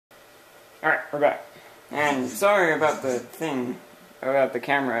Alright, we're back. And sorry about the thing, about the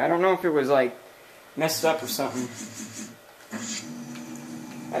camera. I don't know if it was like messed up or something.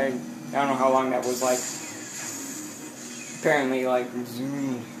 I don't know how long that was like. Apparently like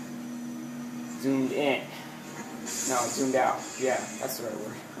zoomed in. No, zoomed out. Yeah, that's the right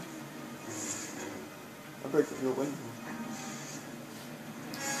word. I'll break the window.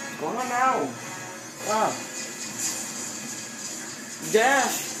 What's going on now? Wow.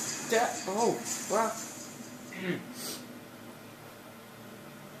 Dash! Oh, wow.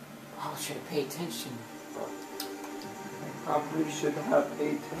 Oh, should have paid attention. I probably should have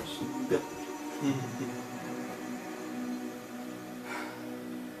paid attention.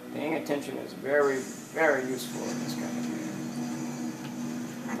 Paying attention is very, very useful in this kind of game.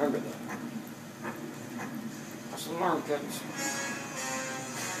 Remember that. Let's learn, kids.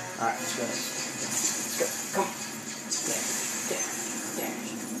 Alright, let's go. Let's go. Come on. Dash.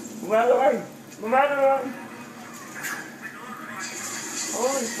 Move out of the way. Move out of the way.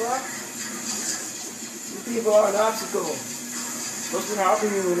 Holy fuck. You people are an obstacle. Supposed to be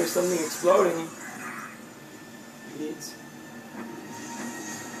helping you when there's something exploding. Idiots.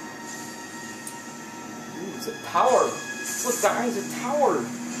 Ooh, it's a tower. Look, guys, a tower.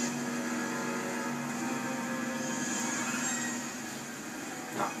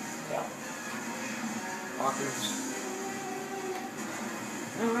 Walkers.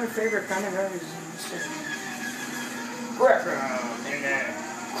 My favorite kind of guys is crush them and then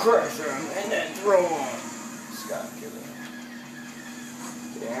crush them and then throw them. Scott killing him.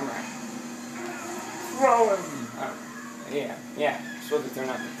 Damn right. Throw him. Yeah. Supposed to turn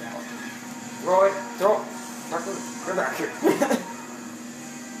out the tower. Throw it. Come back here.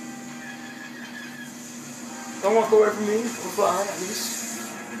 Don't walk away from me. We're flying at least.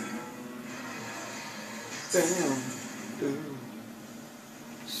 Damn. Ooh.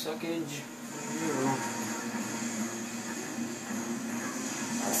 Suckage.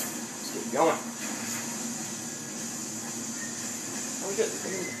 Alright, let's keep going. Oh shit, the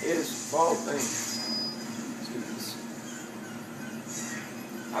thing is fall thing. Let's do this.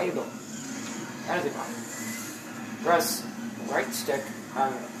 How you doing? How does it go? Press right stick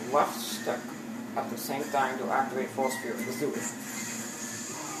and left stick at the same time to activate full spirit. Let's do it.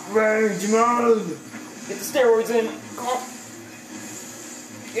 Rage mode! Get the steroids in. Come on.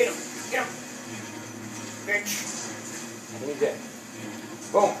 Get him. Bitch. I think he's dead.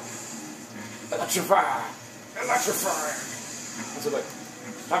 Boom. Electrify. That's it.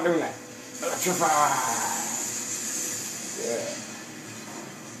 Stop doing that. Electrify. Yeah.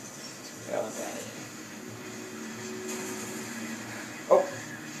 Hell of that. Oh.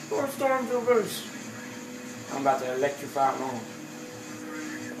 More stormtroopers. I'm about to electrify them all.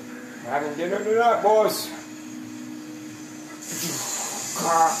 I haven't get into that, boys.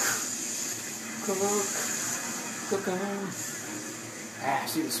 Cook. Ah,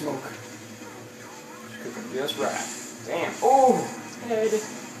 see the smoke. Cooking just right. Damn. Oh, head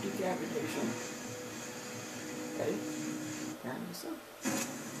decapitation. Ready? Turn this up.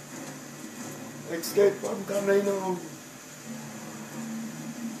 Escape from Kamino.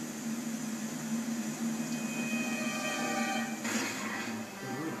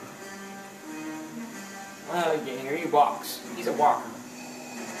 He walks. He's a walker. He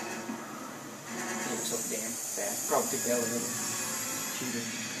was so damn fast. Probably took the elevator. Cheaters.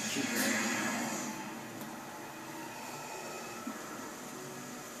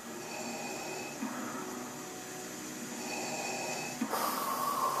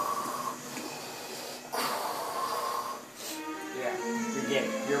 Yeah, you get it.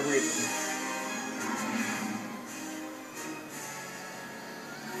 You're reading.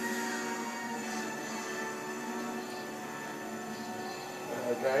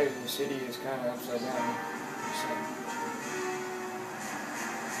 The guy in the city is kind of upside down.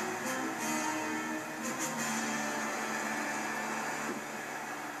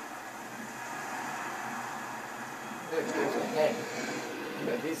 There's a head.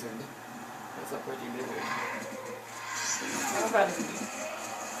 But decent. That's not what you did there. How about it?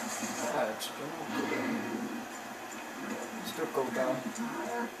 Still go down.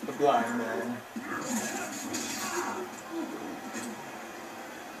 The blind man.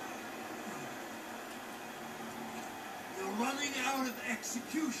 Running out of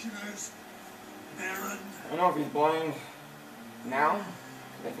executioners, Baron. I don't know if he's blind now.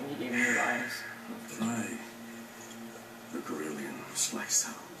 I think he gave me his eyes. Try the Corellian slice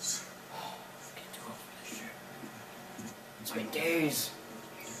hounds. Get too old for this shit. It's been days.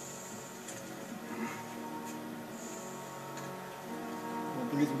 Don't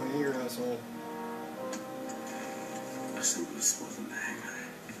breathe in my ear, asshole. A simple spot in the hangar.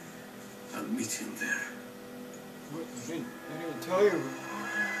 meet him there. What? I didn't tell you.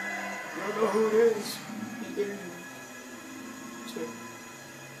 I don't know who it is. He didn't. So.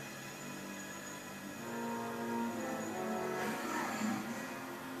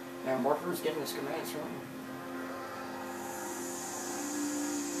 Now, Morpher's getting his commands from him.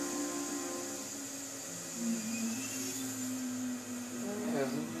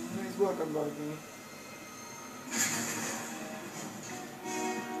 He's looking like me.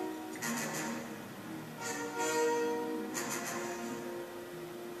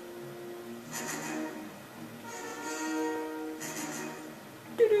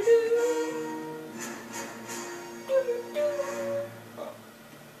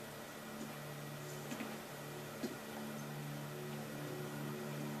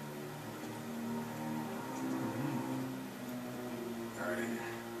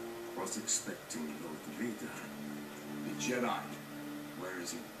 I was expecting Lord Vader. The Jedi. Where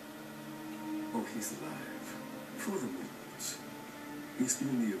is he? Oh, he's alive. For the moment. He's been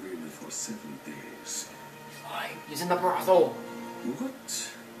in the arena for 7 days. Why? He's in the brothel.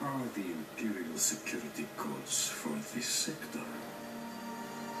 What are the Imperial security codes for this sector?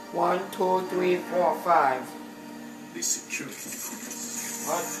 1, 2, 3, 4, 5. The security codes.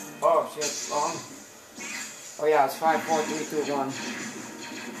 What? Oh shit, wrong. Oh yeah, it's 5, 4, 3, 2, 1.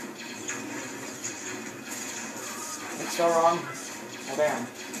 It's still wrong. Oh damn.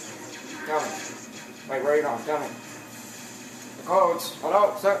 Tell me. Wait, where are you going? Tell me. The codes.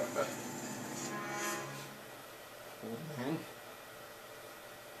 Hello, sir.